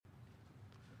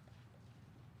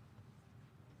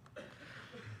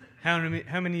How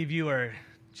many of you are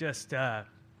just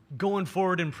going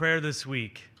forward in prayer this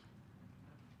week?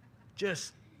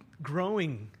 Just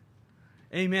growing.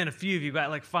 Amen. A few of you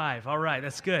got like 5. All right,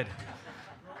 that's good.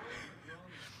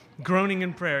 Groaning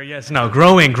in prayer, yes. No,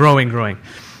 growing.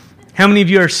 How many of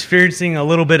you are experiencing a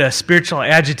little bit of spiritual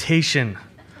agitation?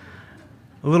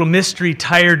 A little mystery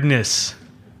tiredness?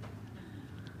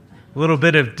 A little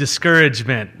bit of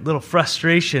discouragement, a little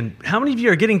frustration. How many of you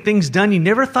are getting things done you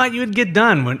never thought you would get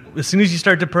done as soon as you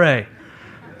start to pray?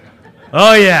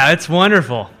 Oh yeah, it's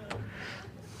wonderful.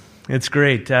 It's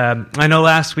great. I know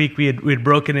last week we had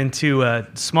broken into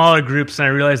smaller groups, and I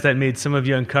realized that made some of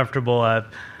you uncomfortable.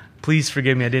 Please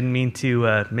forgive me. I didn't mean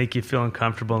to make you feel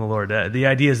uncomfortable in the Lord. The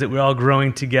idea is that we're all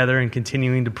growing together and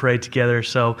continuing to pray together.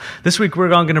 So this week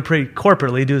we're all going to pray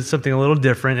corporately, do something a little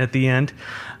different at the end.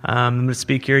 I'm going to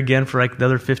speak here again for like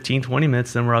another 15, 20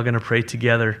 minutes, then we're all going to pray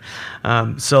together.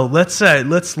 So let's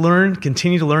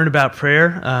continue to learn about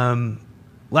prayer.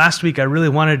 Last week I really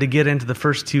wanted to get into the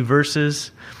first 2 verses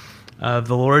of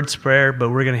the Lord's Prayer, but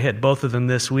we're going to hit both of them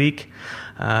this week.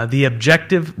 The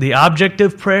object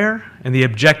of prayer and the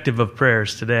objective of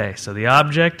prayers today. So the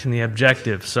object and the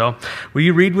objective. So will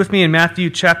you read with me in Matthew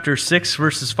chapter 6,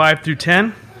 verses 5 through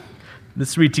 10?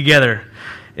 Let's read together.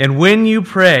 And when you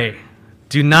pray,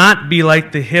 do not be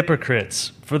like the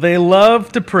hypocrites, for they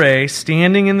love to pray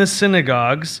standing in the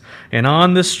synagogues and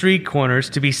on the street corners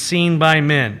to be seen by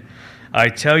men. I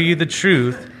tell you the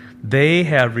truth, they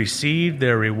have received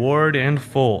their reward in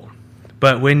full.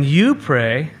 But when you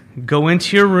pray, go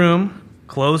into your room,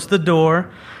 close the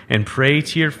door, and pray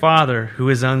to your Father who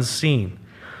is unseen.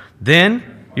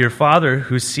 Then your Father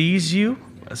who sees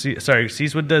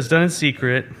what is done in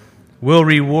secret, will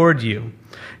reward you.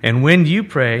 And when you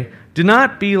pray, do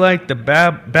not be like the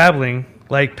babbling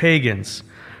like pagans,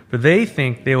 for they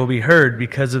think they will be heard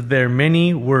because of their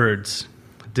many words.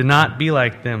 Do not be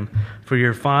like them, for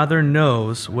your Father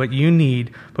knows what you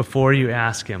need before you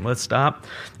ask Him. Let's stop.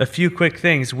 A few quick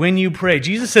things. When you pray,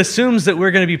 Jesus assumes that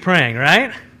we're going to be praying,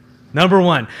 right? Number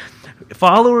 1,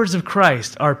 followers of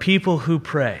Christ are people who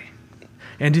pray.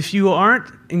 And if you aren't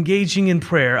engaging in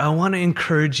prayer, I want to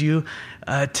encourage you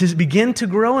to begin to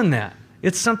grow in that.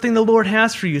 It's something the Lord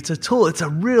has for you. It's a tool. It's a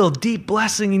real deep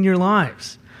blessing in your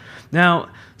lives. Now,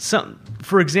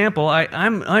 for example,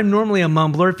 I'm normally a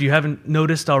mumbler, if you haven't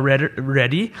noticed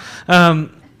already.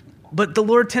 But the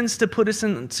Lord tends to put us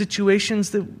in situations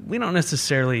that we don't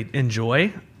necessarily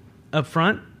enjoy up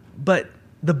front. But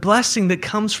the blessing that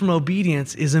comes from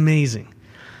obedience is amazing.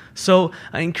 So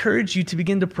I encourage you to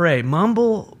begin to pray.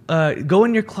 Mumble, go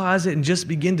in your closet and just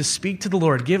begin to speak to the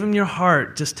Lord. Give Him your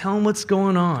heart. Just tell Him what's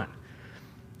going on.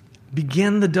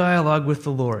 Begin the dialogue with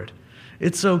the Lord.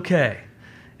 It's okay.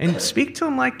 And speak to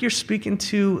Him like you're speaking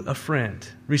to a friend,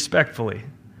 respectfully.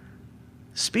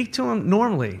 Speak to Him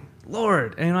normally.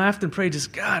 Lord, and I often pray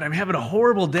just, God, I'm having a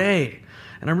horrible day,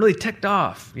 and I'm really ticked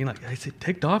off. You know, I say,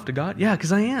 ticked off to God? Yeah,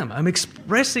 because I am. I'm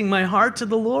expressing my heart to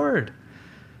the Lord.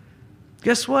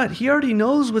 Guess what? He already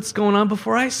knows what's going on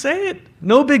before I say it.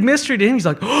 No big mystery to Him. He's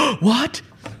like, oh, what?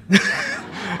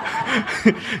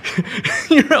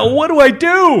 What do I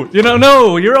do?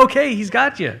 No, you're okay. He's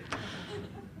got you.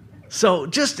 So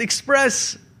just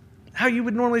express how you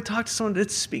would normally talk to someone.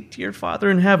 Let's speak to your Father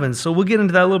in heaven. So we'll get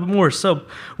into that a little bit more. So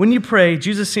when you pray,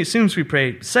 Jesus assumes we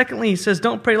pray. Secondly, He says,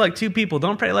 don't pray like 2 people.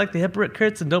 Don't pray like the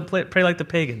hypocrites and don't pray like the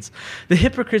pagans. The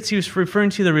hypocrites, He was referring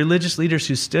to the religious leaders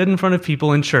who stood in front of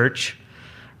people in church,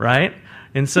 right?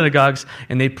 In synagogues,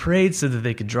 and they prayed so that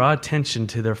they could draw attention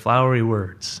to their flowery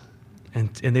words. And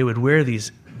they would wear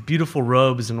these beautiful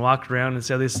robes and walk around and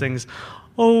say these things.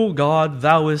 Oh God,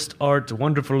 Thou art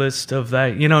wonderfulest of Thy,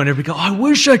 and everybody go, I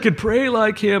wish I could pray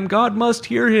like Him. God must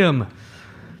hear him.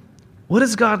 What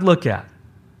does God look at?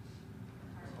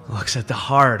 He looks at the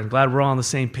heart. I'm glad we're all on the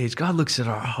same page. God looks at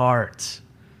our hearts.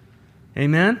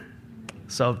 Amen?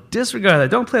 So disregard that.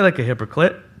 Don't play like a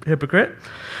hypocrite.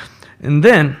 And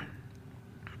then,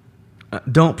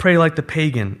 don't pray like the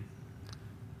pagan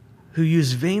who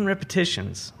use vain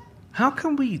repetitions. How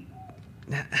can we...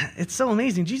 It's so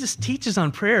amazing. Jesus teaches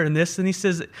on prayer in this, and He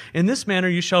says, in this manner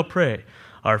you shall pray.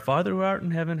 Our Father who art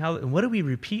in heaven, hallowed. And what do we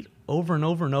repeat over and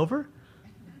over and over?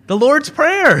 The Lord's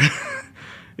Prayer.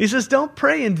 He says, don't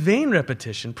pray in vain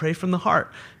repetition. Pray from the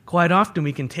heart. Quite often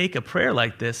we can take a prayer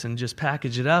like this and just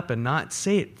package it up and not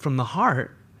say it from the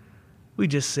heart. We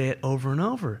just say it over and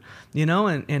over.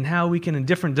 And how we can in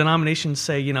different denominations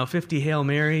say, 50 Hail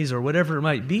Marys or whatever it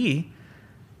might be.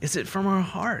 Is it from our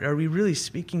heart? Are we really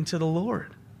speaking to the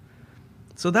Lord?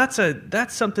 So that's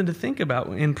something to think about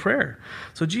in prayer.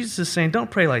 So Jesus is saying, don't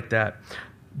pray like that.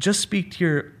 Just speak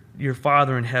to your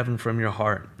Father in heaven from your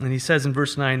heart. And he says in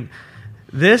verse 9,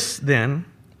 this then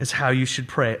is how you should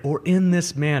pray, or in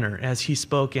this manner, as he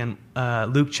spoke in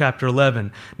Luke chapter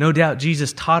 11. No doubt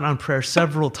Jesus taught on prayer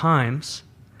several times,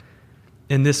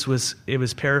 and it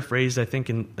was paraphrased, I think,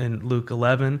 in Luke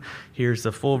 11. Here's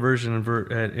the full version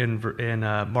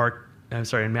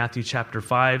in Matthew chapter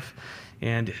 5.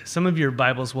 And some of your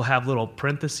Bibles will have little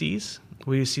parentheses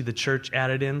where you see the church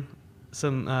added in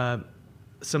some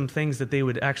things that they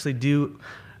would actually do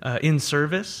in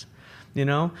service.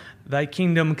 Thy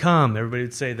kingdom come. Everybody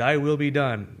would say, thy will be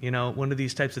done. One of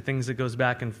these types of things that goes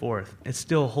back and forth. It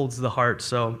still holds the heart.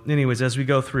 So anyways, as we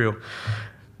go through,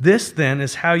 this then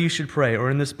is how you should pray, or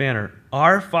in this manner.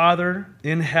 Our Father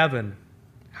in heaven,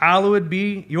 hallowed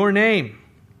be your name.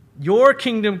 Your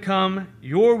kingdom come,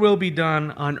 your will be done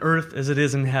on earth as it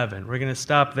is in heaven. We're going to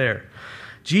stop there.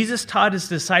 Jesus taught his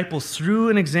disciples through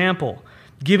an example,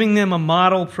 giving them a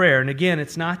model prayer. And again,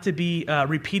 it's not to be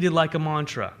repeated like a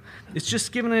mantra. It's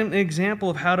just giving them an example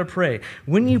of how to pray.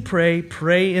 When you pray,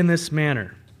 pray in this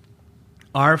manner.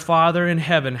 Our Father in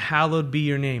heaven, hallowed be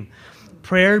your name.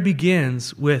 Prayer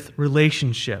begins with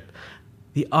relationship.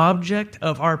 The object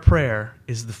of our prayer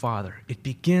is the Father. It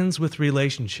begins with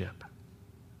relationship.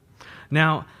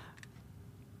 Now,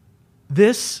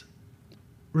 this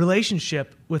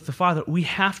relationship with the Father we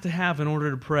have to have in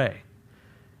order to pray.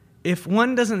 If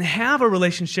one doesn't have a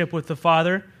relationship with the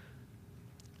Father,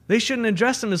 they shouldn't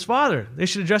address him as Father. They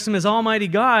should address him as Almighty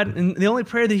God, and the only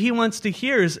prayer that he wants to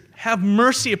hear is, have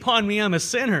mercy upon me, I'm a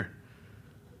sinner.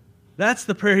 That's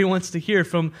the prayer he wants to hear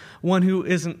from one who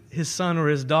isn't his son or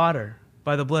his daughter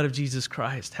by the blood of Jesus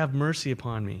Christ. Have mercy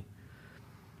upon me.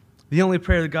 The only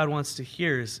prayer that God wants to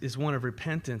hear is one of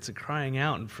repentance and crying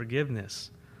out and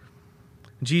forgiveness.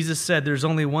 Jesus said there's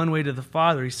only one way to the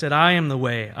Father. He said, I am the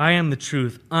way, I am the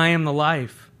truth, I am the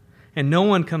life. And no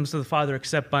one comes to the Father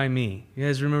except by me. You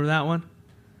guys remember that one?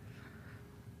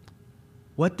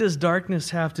 What does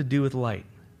darkness have to do with light?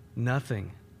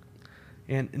 Nothing.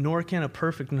 And nor can a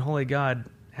perfect and holy God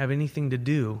have anything to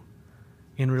do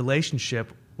in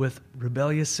relationship with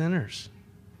rebellious sinners.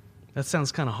 That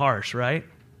sounds kind of harsh, right?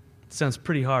 It sounds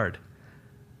pretty hard.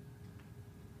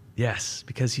 Yes,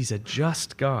 because he's a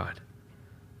just God.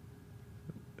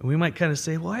 We might kind of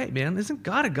say, well, hey, man, isn't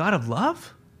God a God of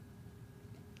love?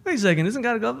 Wait a second, isn't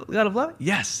God a God of love?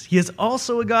 Yes, he is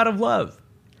also a God of love.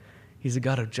 He's a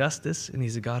God of justice, and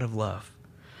he's a God of love.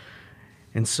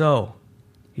 And so,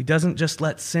 he doesn't just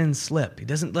let sin slip. He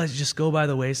doesn't let it just go by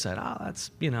the wayside. Oh,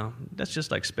 that's just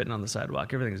like spitting on the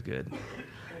sidewalk. Everything's good.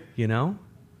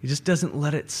 He just doesn't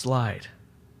let it slide.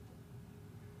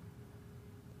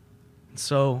 And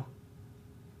so,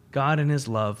 God in his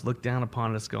love looked down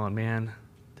upon us going, man,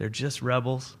 they're just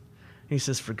rebels. He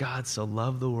says, for God so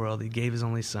loved the world, he gave his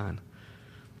only son.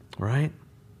 Right?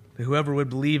 That whoever would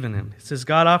believe in him. It says,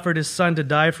 God offered his son to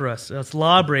die for us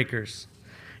lawbreakers.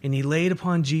 And he laid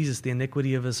upon Jesus the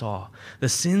iniquity of us all. The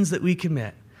sins that we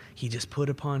commit, he just put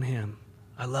upon him.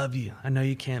 I love you. I know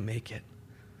you can't make it.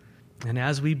 And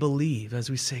as we believe, as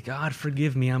we say, God,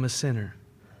 forgive me, I'm a sinner.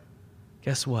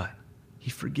 Guess what? He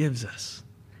forgives us.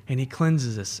 And he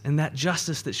cleanses us. And that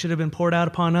justice that should have been poured out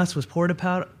upon us was poured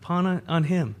upon on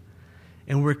him.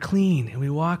 And we're clean, and we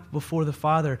walk before the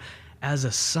Father as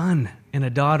a son and a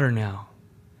daughter now.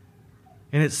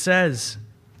 And it says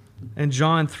in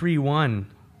John 3:1,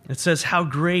 it says, how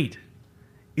great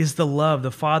is the love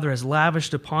the Father has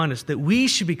lavished upon us, that we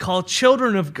should be called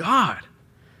children of God.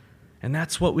 And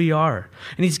that's what we are.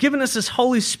 And he's given us his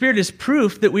Holy Spirit as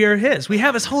proof that we are his. We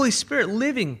have his Holy Spirit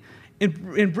living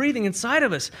and breathing inside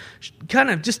of us,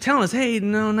 kind of just telling us, hey,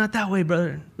 no, not that way,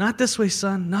 brother. Not this way,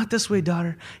 son. Not this way,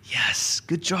 daughter. Yes,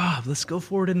 good job. Let's go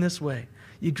forward in this way.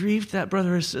 You grieved that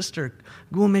brother or sister.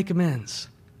 Go and make amends.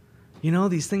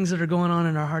 These things that are going on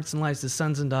in our hearts and lives as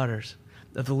sons and daughters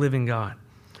of the living God.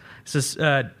 It says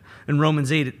in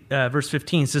Romans 8, verse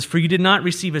 15, it says, for you did not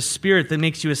receive a spirit that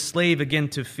makes you a slave again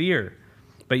to fear,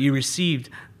 but you received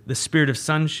the spirit of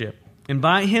sonship. And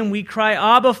by him we cry,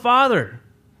 Abba, Father.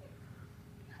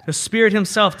 The Spirit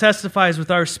himself testifies with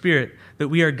our spirit that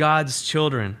we are God's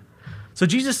children. So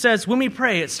Jesus says when we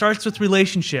pray, it starts with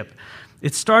relationship.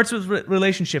 It starts with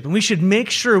relationship. And we should make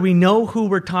sure we know who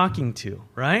we're talking to,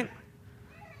 right?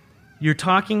 You're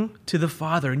talking to the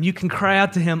Father, and you can cry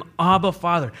out to him, Abba,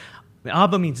 Father.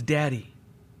 Abba means daddy.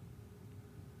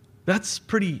 That's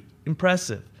pretty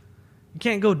impressive. You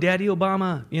can't go Daddy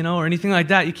Obama, or anything like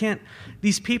that. You can't,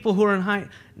 these people who are in high,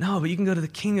 no, but you can go to the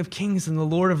King of Kings and the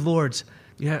Lord of Lords.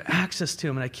 You have access to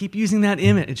him. And I keep using that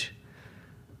image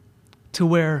to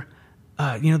where,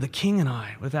 the king and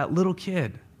I, with that little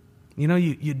kid,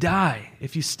 you die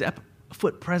if you step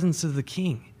foot presence of the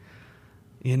king.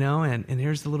 And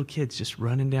here's the little kid's just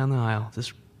running down the aisle,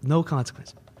 just no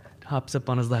consequence. Hops up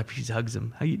on his lap, he hugs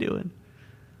him. How you doing?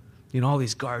 All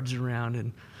these guards around,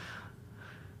 and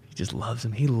he just loves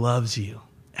him. He loves you,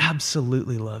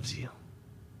 absolutely loves you.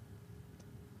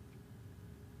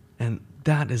 And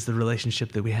that is the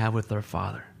relationship that we have with our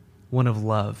Father, one of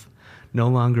love, no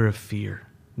longer of fear,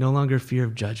 no longer fear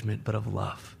of judgment, but of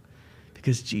love,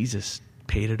 because Jesus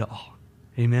paid it all.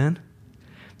 Amen?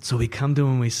 So we come to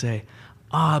him and we say,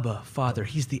 Abba, Father.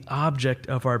 He's the object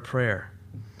of our prayer.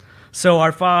 So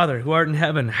our Father, who art in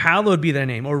heaven, hallowed be thy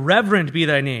name, or reverend be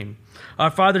thy name.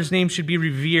 Our Father's name should be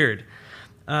revered.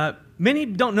 Many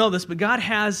don't know this, but God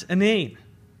has a name.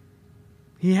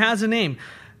 He has a name.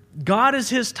 God is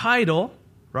his title,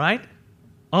 right?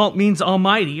 Means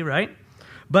almighty, right?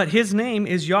 But his name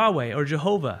is Yahweh or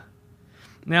Jehovah.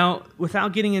 Now,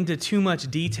 without getting into too much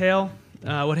detail,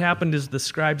 what happened is the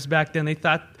scribes back then, they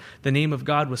thought the name of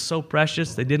God was so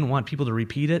precious, they didn't want people to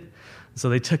repeat it. So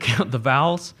they took out the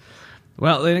vowels.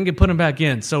 Well, they didn't put them back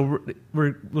in, so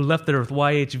we're left there with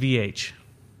YHVH.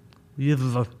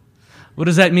 What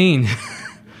does that mean?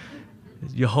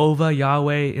 Jehovah,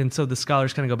 Yahweh, and so the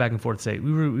scholars kind of go back and forth and say,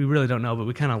 we really don't know, but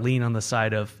we kind of lean on the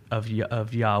side of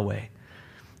Yahweh,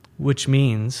 which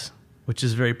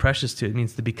is very precious to it,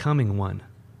 means the becoming one.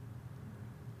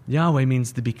 Yahweh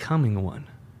means the becoming one.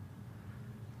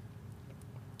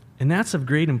 And that's of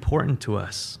great importance to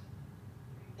us,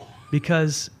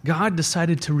 because God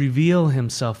decided to reveal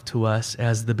himself to us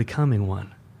as the becoming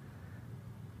one.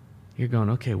 You're going,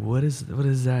 okay, what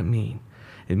does that mean?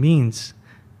 It means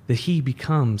that he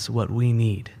becomes what we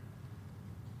need.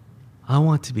 I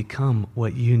want to become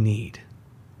what you need.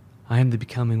 I am the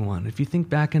becoming one. If you think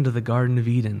back into the Garden of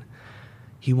Eden,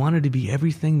 he wanted to be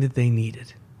everything that they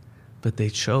needed, but they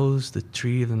chose the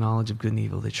tree of the knowledge of good and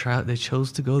evil. They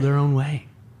chose to go their own way.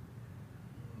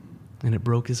 And it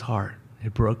broke his heart.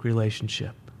 It broke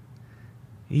relationship.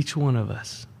 Each one of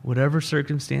us, whatever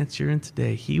circumstance you're in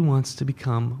today, he wants to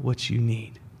become what you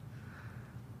need.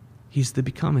 He's the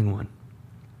becoming one.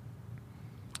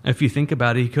 If you think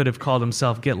about it, he could have called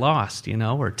himself Get Lost,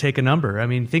 or Take a Number. I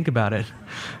mean, think about it.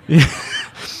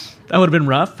 That would have been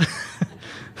rough.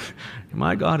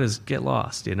 My God is Get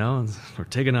Lost, or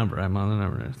Take a Number. I'm on the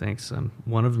number. Thanks. I'm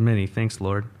one of many. Thanks,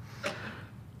 Lord.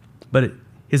 But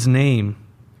his name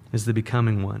is the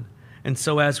becoming one. And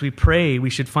so as we pray, we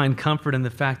should find comfort in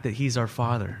the fact that he's our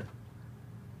Father.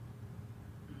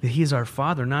 That he's our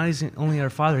Father. Not only our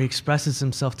Father, he expresses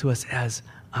himself to us as,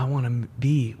 I want to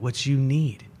be what you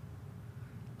need.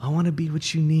 I want to be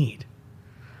what you need.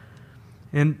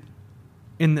 And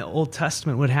in the Old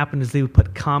Testament, what happened is they would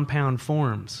put compound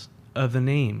forms of the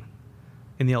name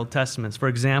in the Old Testaments. For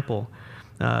example,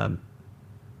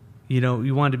 he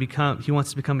wants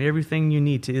to become everything you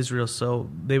need to Israel, so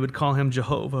they would call him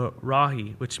Jehovah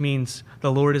Rahi, which means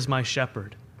the Lord is my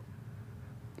shepherd.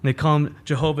 They call him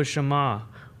Jehovah Shammah,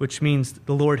 which means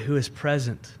the Lord who is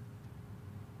present.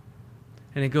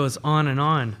 And it goes on and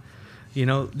on.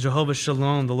 Jehovah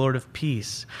Shalom, the Lord of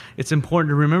peace. It's important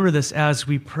to remember this as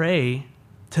we pray,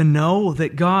 to know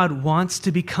that God wants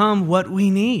to become what we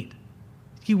need.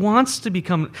 He wants to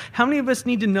become. How many of us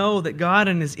need to know that God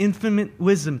in his infinite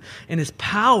wisdom and his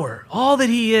power, all that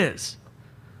he is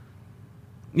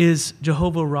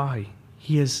Jehovah Rahi.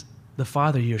 He is the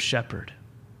Father, your shepherd.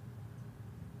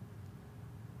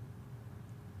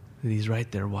 That he's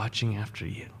right there watching after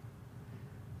you.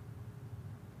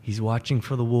 He's watching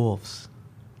for the wolves.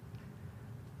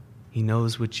 He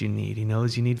knows what you need. He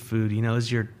knows you need food. He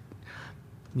knows your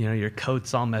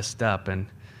coat's all messed up, and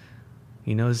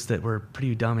he knows that we're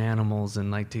pretty dumb animals and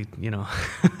like to,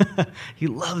 he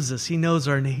loves us. He knows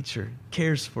our nature,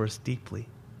 cares for us deeply.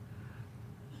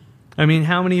 I mean,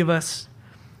 how many of us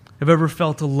have ever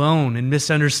felt alone and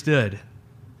misunderstood?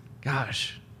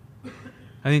 Gosh,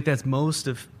 I think that's most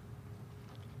of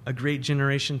a great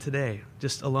generation today,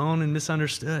 just alone and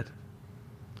misunderstood.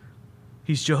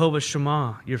 He's Jehovah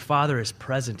Shammah. Your Father is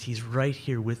present. He's right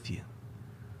here with you.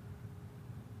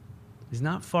 He's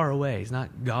not far away. He's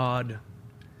not God,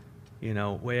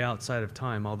 way outside of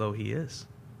time, although he is.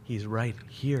 He's right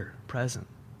here, present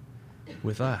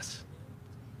with us.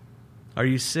 Are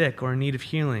you sick or in need of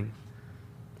healing?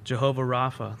 Jehovah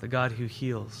Rapha, the God who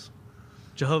heals.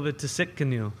 Jehovah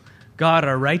Tsidkenu, God,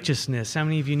 our righteousness. How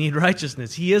many of you need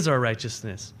righteousness? He is our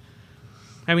righteousness.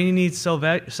 How many need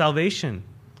salvation?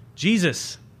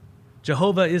 Jesus.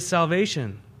 Jehovah is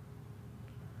salvation.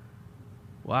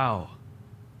 Wow.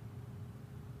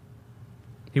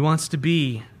 He wants to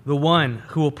be the one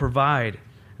who will provide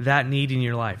that need in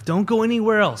your life. Don't go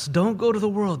anywhere else. Don't go to the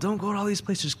world. Don't go to all these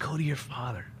places. Go to your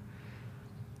Father.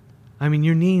 I mean,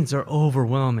 your needs are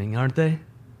overwhelming, aren't they?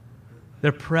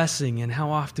 They're pressing, and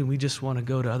how often we just want to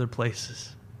go to other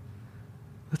places.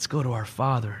 Let's go to our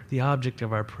Father, the object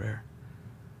of our prayer.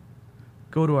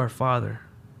 Go to our Father,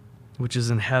 which is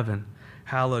in heaven.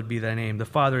 Hallowed be thy name. The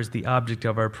Father is the object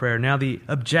of our prayer. Now, the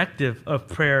objective of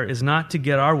prayer is not to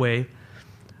get our way,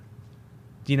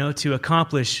 to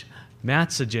accomplish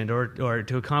Matt's agenda or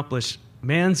to accomplish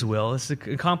man's will. It's to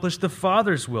accomplish the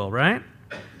Father's will, right?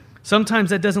 Sometimes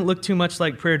that doesn't look too much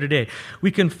like prayer today. We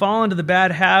can fall into the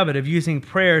bad habit of using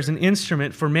prayer as an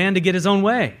instrument for man to get his own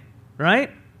way,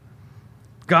 right?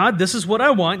 God, this is what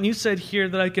I want, and you said here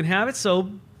that I can have it,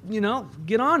 so,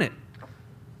 get on it.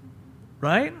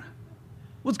 Right?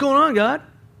 What's going on, God?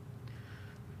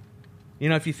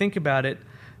 If you think about it,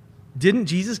 didn't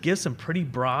Jesus give some pretty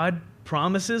broad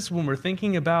promises when we're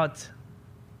thinking about,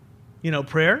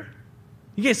 prayer?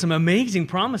 He gave some amazing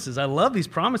promises. I love these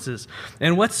promises.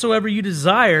 And whatsoever you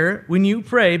desire when you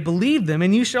pray, believe them,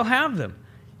 and you shall have them.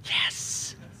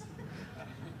 Yes.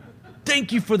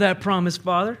 Thank you for that promise,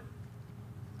 Father.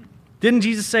 Didn't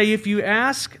Jesus say, if you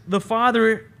ask the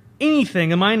Father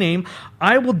anything in my name,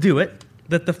 I will do it,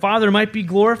 that the Father might be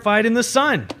glorified in the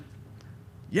Son?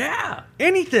 Yeah,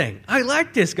 anything. I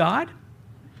like this, God.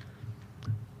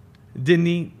 Didn't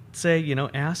he say,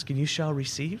 ask and you shall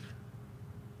receive?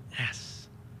 Yes.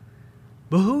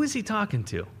 But who is he talking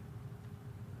to?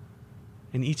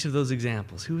 In each of those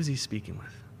examples, who is he speaking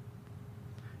with?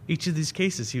 Each of these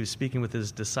cases, he was speaking with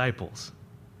his disciples.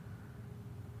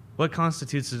 What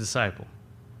constitutes a disciple?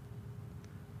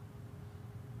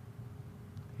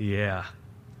 Yeah.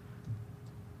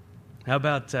 How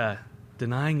about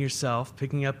denying yourself,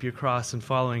 picking up your cross, and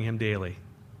following him daily?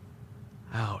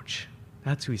 Ouch.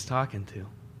 That's who he's talking to.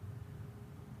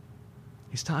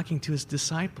 He's talking to his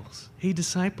disciples. Hey,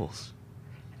 disciples,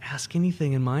 ask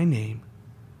anything in my name,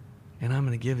 and I'm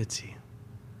going to give it to you.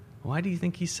 Why do you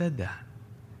think he said that?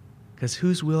 Because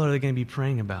whose will are they going to be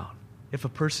praying about? If a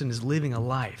person is living a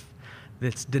life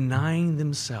that's denying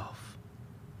themselves,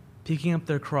 picking up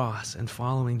their cross and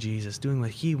following Jesus, doing what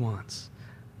he wants,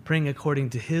 praying according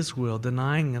to his will,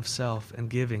 denying of self and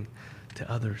giving to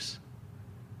others.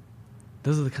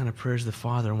 Those are the kind of prayers the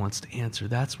Father wants to answer.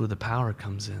 That's where the power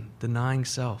comes in, denying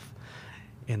self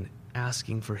and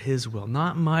asking for his will.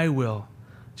 Not my will,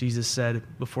 Jesus said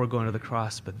before going to the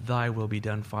cross, but thy will be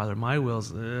done, Father. My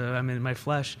will's, I'm in my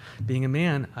flesh. Being a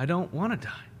man, I don't want to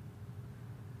die.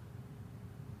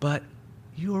 But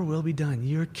your will be done.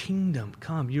 Your kingdom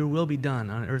come. Your will be done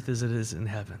on earth as it is in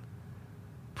heaven.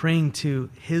 Praying to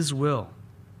his will.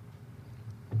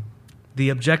 The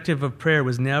objective of prayer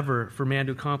was never for man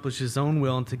to accomplish his own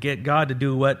will and to get God to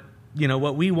do what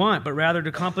we want, but rather to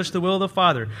accomplish the will of the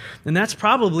Father. And that's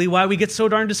probably why we get so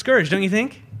darn discouraged, don't you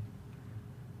think?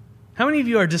 How many of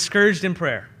you are discouraged in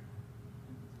prayer?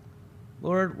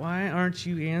 Lord, why aren't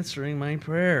you answering my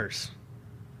prayers?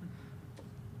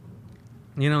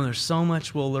 There's so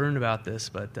much we'll learn about this,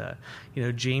 but,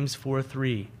 James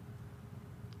 4:3,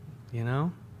 you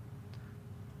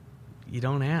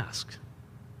don't ask.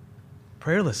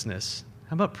 Prayerlessness.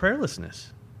 How about prayerlessness?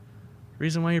 The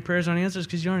reason why your prayers aren't answered is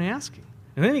because you aren't asking.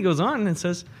 And then he goes on and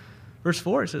says, verse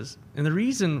 4, it says, and the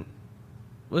reason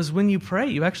was when you pray,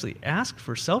 you actually ask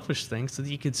for selfish things so that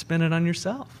you could spend it on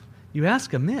yourself. You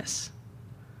ask amiss.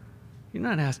 You're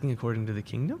not asking according to the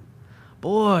kingdom.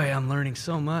 Boy, I'm learning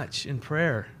so much in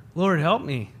prayer. Lord, help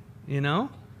me, It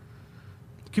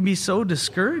can be so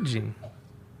discouraging.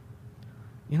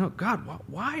 God,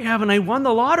 why haven't I won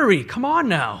the lottery? Come on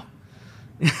now.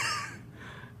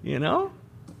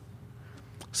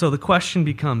 So the question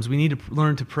becomes, we need to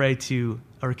learn to pray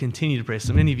or continue to pray.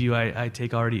 So many of you, I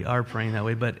take already are praying that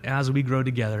way, but as we grow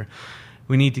together,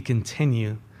 we need to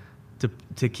continue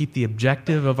to keep the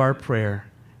objective of our prayer,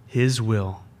 his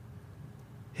will.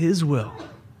 His will.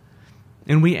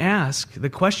 And we ask, the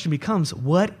question becomes,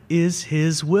 what is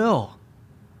his will?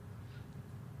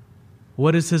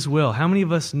 What is his will? How many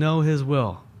of us know his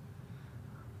will?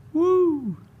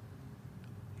 Woo!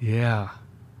 Yeah.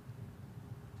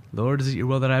 Lord, is it your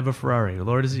will that I have a Ferrari?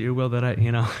 Lord, is it your will that I,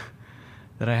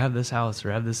 that I have this house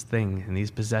or have this thing and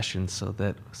these possessions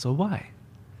so why?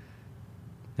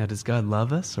 Now, does God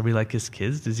love us? Are we like his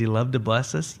kids? Does he love to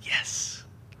bless us? Yes.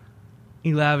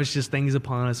 He lavishes things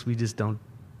upon us we just don't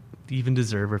even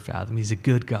deserve or fathom. He's a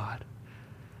good God.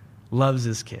 Loves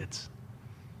his kids.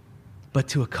 But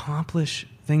to accomplish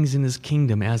things in his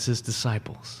kingdom as his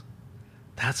disciples,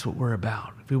 that's what we're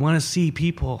about. If we want to see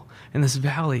people in this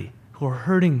valley who are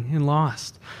hurting and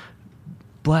lost,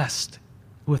 blessed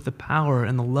with the power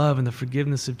and the love and the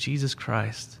forgiveness of Jesus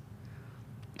Christ,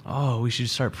 we should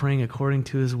start praying according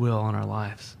to his will in our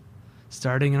lives.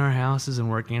 Starting in our houses and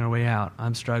working our way out.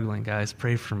 I'm struggling, guys.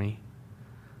 Pray for me.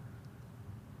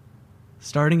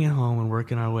 Starting at home and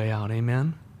working our way out.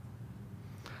 Amen?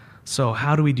 So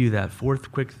how do we do that? 4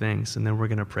 quick things, and then we're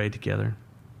going to pray together.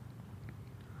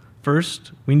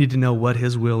 First, we need to know what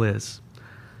his will is.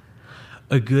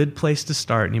 A good place to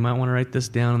start, and you might want to write this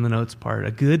down in the notes part.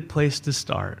 A good place to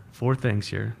start, 4 things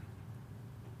here,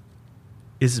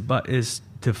 is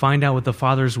to find out what the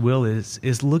Father's will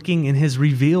is looking in his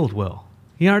revealed will.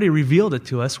 He already revealed it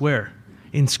to us where?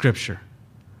 In Scripture.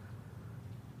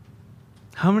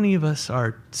 How many of us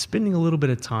are spending a little bit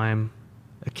of time,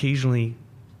 occasionally,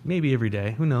 maybe every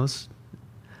day, who knows,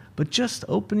 but just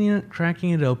opening it,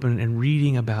 cracking it open, and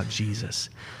reading about Jesus?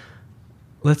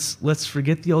 Let's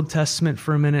forget the Old Testament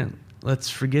for a minute. Let's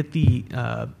forget the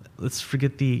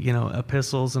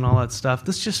epistles and all that stuff.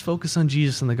 Let's just focus on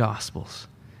Jesus and the Gospels.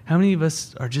 How many of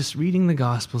us are just reading the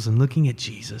Gospels and looking at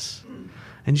Jesus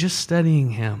and just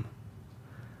studying him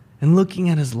and looking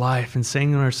at his life and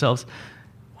saying to ourselves,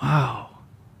 wow,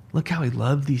 look how he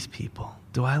loved these people.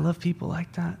 Do I love people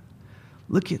like that?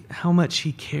 Look at how much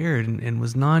he cared and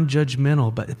was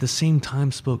non-judgmental, but at the same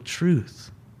time spoke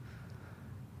truth.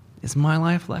 Is my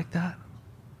life like that?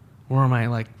 Or am I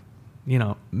like,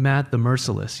 Matt the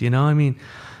Merciless?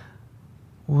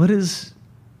 What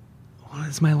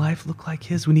does my life look like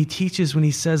his? When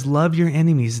he says, love your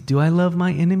enemies, do I love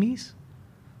my enemies?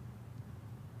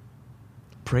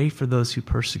 Pray for those who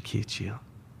persecute you.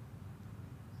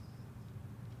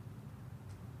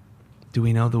 Do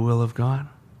we know the will of God?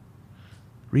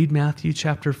 Read Matthew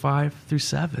chapter 5 through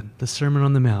 7, the Sermon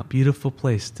on the Mount. Beautiful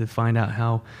place to find out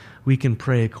how we can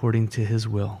pray according to his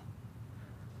will.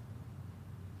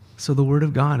 So the Word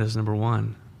of God is number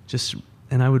 1.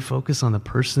 And I would focus on the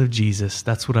person of Jesus.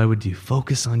 That's what I would do.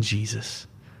 Focus on Jesus.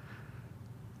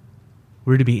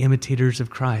 We're to be imitators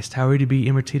of Christ. How are we to be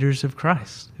imitators of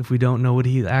Christ if we don't know what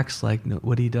he acts like,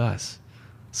 what he does?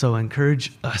 So I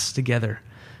encourage us together,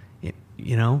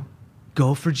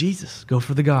 go for Jesus. Go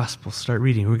for the gospel. Start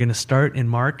reading. We're going to start in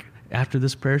Mark after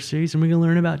this prayer series, and we're going to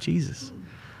learn about Jesus.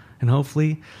 And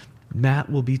hopefully,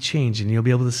 Matt will be changed, and you'll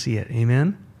be able to see it.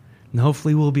 Amen? And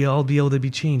hopefully, we'll all be able to be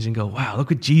changed and go, wow,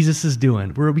 look what Jesus is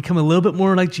doing. We're becoming a little bit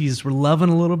more like Jesus. We're loving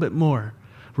a little bit more.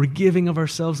 We're giving of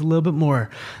ourselves a little bit more.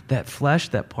 That flesh,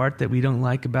 that part that we don't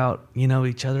like about,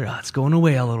 each other, it's going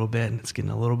away a little bit, and it's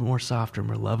getting a little bit more softer, and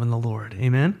we're loving the Lord.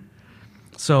 Amen?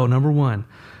 So, number 1,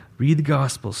 read the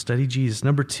gospel, study Jesus.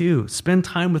 Number 2, spend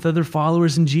time with other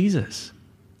followers in Jesus.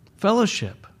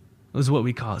 Fellowship is what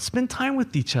we call it. Spend time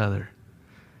with each other.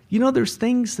 There's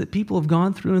things that people have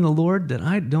gone through in the Lord that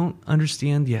I don't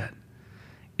understand yet.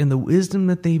 And the wisdom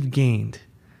that they've gained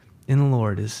in the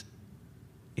Lord is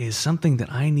something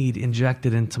that I need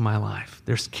injected into my life.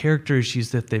 There's character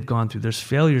issues that they've gone through. There's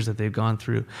failures that they've gone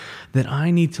through that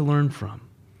I need to learn from.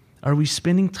 Are we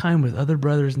spending time with other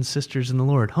brothers and sisters in the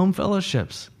Lord? Home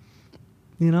fellowships.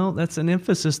 That's an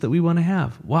emphasis that we want to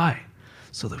have. Why?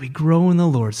 So that we grow in the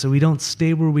Lord, so we don't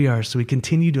stay where we are, so we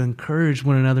continue to encourage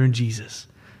one another in Jesus.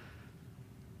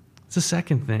 It's the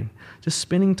second thing, just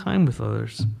spending time with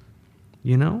others.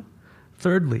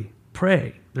 Thirdly,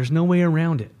 pray. There's no way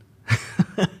around it.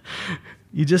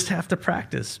 You just have to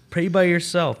practice. Pray by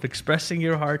yourself, expressing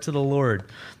your heart to the Lord.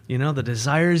 The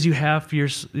desires you have for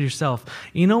yourself.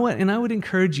 You know what? And I would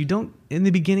encourage you, in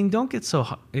the beginning, don't get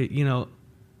so,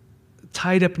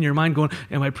 tied up in your mind going,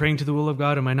 am I praying to the will of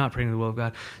God? Am I not praying to the will of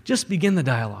God? Just begin the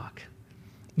dialogue.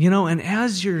 And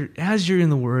as you're in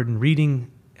the Word and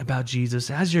reading about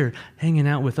Jesus, as you're hanging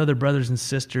out with other brothers and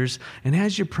sisters, and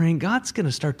as you're praying, God's going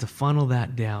to start to funnel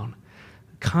that down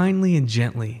kindly and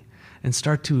gently and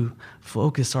start to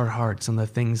focus our hearts on the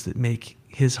things that make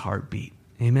his heart beat.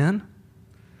 Amen?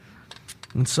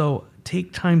 And so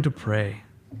take time to pray,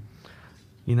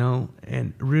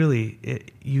 and really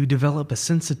you develop a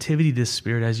sensitivity to the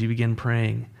Spirit as you begin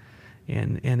praying.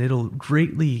 And it'll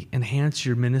greatly enhance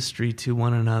your ministry to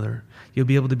one another. You'll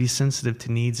be able to be sensitive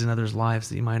to needs in others' lives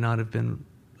that you might not have been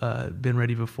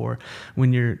ready before.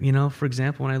 When you're, for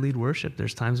example, when I lead worship,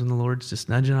 there's times when the Lord's just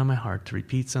nudging on my heart to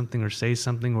repeat something or say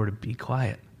something or to be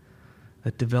quiet.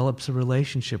 That develops a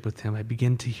relationship with him. I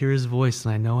begin to hear his voice,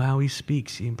 and I know how he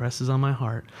speaks. He impresses on my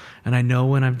heart. And I know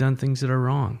when I've done things that are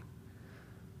wrong.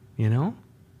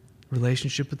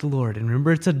 Relationship with the Lord. And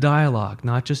remember, it's a dialogue,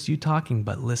 not just you talking,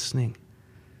 but listening.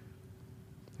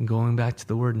 And going back to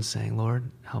the Word and saying, Lord,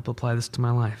 help apply this to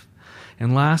my life.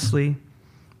 And lastly,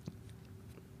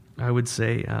 I would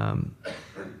say,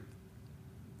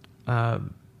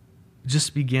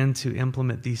 just begin to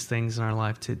implement these things in our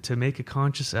life, to make a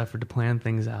conscious effort to plan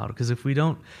things out. Because if we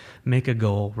don't make a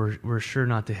goal, we're sure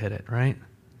not to hit it, right?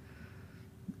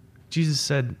 Jesus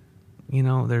said,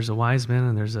 there's a wise man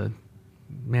and there's a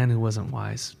man who wasn't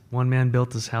wise. One man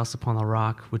built his house upon the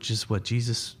rock, which is what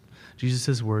Jesus'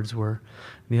 words were.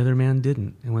 The other man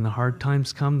didn't. And when the hard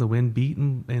times come, the wind beat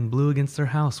and blew against their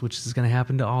house, which is going to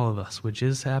happen to all of us, which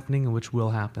is happening and which will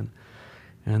happen.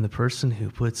 And the person who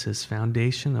puts his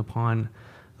foundation upon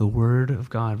the Word of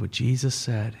God, what Jesus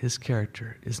said, his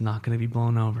character, is not going to be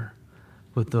blown over.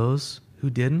 But those who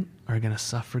didn't are going to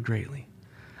suffer greatly.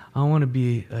 I want to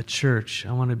be a church.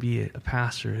 I want to be a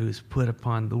pastor who's put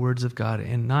upon the words of God,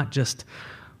 and not just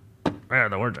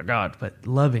the words of God, but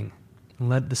loving, and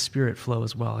let the Spirit flow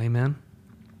as well. Amen?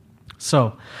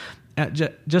 So,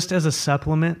 just as a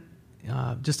supplement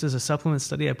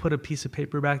study, I put a piece of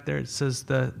paper back there. It says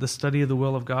the study of the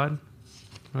will of God,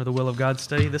 or the will of God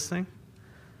study, this thing.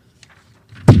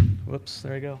 Whoops,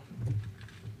 there you go.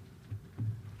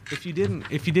 If you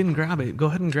didn't grab it, go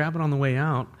ahead and grab it on the way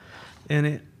out.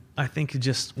 And I think it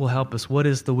just will help us. What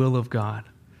is the will of God?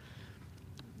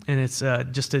 And it's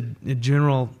just a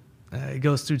general, it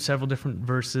goes through several different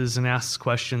verses and asks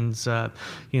questions.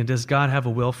 Does God have a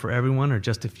will for everyone or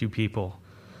just a few people?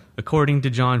 According to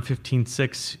John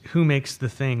 15:6, who makes the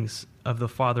things of the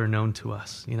Father known to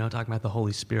us? Talking about the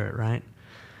Holy Spirit, right?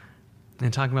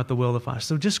 And talking about the will of the Father.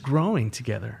 So just growing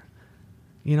together.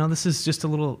 This is just a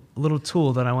little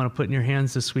tool that I want to put in your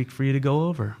hands this week for you to go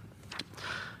over.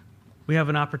 We have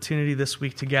an opportunity this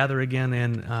week to gather again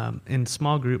in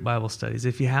small group Bible studies.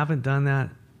 If you haven't done that,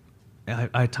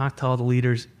 I talked to all the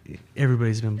leaders.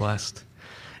 Everybody's been blessed.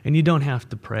 And you don't have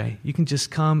to pray. You can just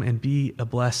come and be a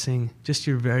blessing. Just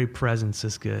your very presence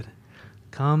is good.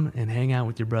 Come and hang out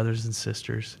with your brothers and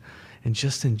sisters and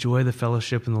just enjoy the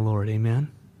fellowship in the Lord.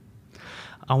 Amen?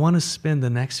 I want to spend the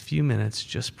next few minutes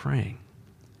just praying.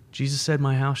 Jesus said,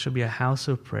 my house shall be a house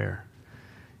of prayer.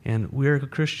 And we're a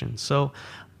Christian. So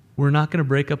we're not going to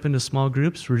break up into small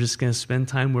groups. We're just going to spend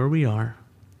time where we are.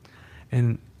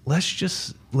 And let's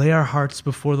just lay our hearts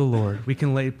before the Lord. We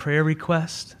can lay prayer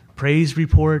requests, praise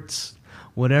reports,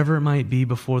 whatever it might be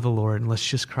before the Lord. And let's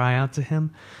just cry out to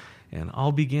Him. And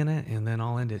I'll begin it, and then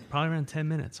I'll end it. Probably around 10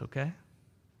 minutes, okay?